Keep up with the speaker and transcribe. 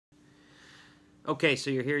Okay, so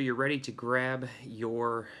you're here, you're ready to grab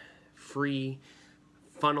your free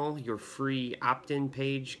funnel, your free opt-in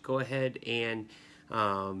page. Go ahead and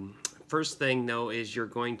first thing though is you're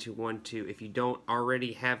going to want to, if you don't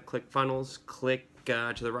already have ClickFunnels, click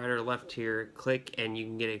to the right or left here, click and you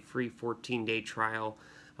can get a free 14-day trial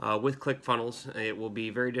with ClickFunnels. It will be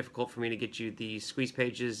very difficult for me to get you the squeeze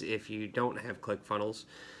pages if you don't have ClickFunnels.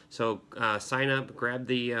 So sign up, grab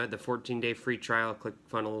the 14-day free trial of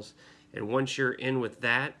ClickFunnels, and once you're in with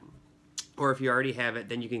that, or if you already have it,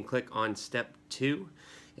 then you can click on step 2,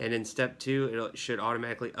 and in step 2 it should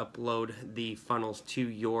automatically upload the funnels to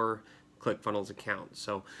your ClickFunnels account.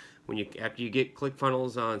 So after you get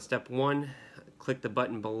ClickFunnels on step 1, click the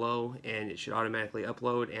button below and it should automatically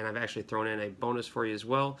upload. And I've actually thrown in a bonus for you as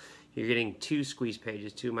well. You're getting 2 squeeze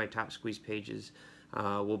pages, 2 of my top squeeze pages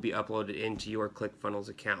will be uploaded into your ClickFunnels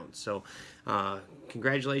account. So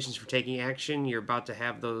congratulations for taking action. You're about to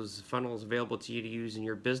have those funnels available to you to use in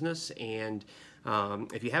your business. And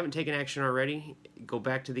if you haven't taken action already, go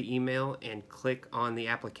back to the email and click on the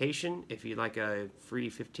application if you'd like a free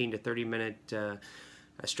 15 to 30 minute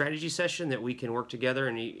a strategy session that we can work together,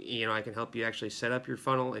 and I can help you actually set up your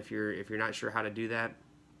funnel if you're not sure how to do that.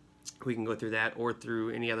 We can go through that or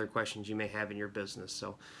through any other questions you may have in your business.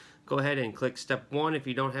 So go ahead and click step 1 if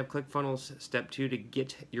you don't have ClickFunnels, step 2 to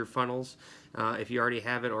get your funnels if you already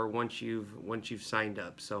have it or once you've signed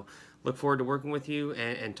up. So look forward to working with you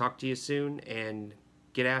and talk to you soon, and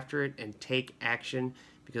get after it and take action,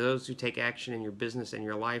 because those who take action in your business and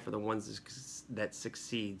your life are the ones that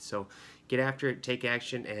succeed. So get after it, take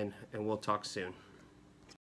action, and we'll talk soon.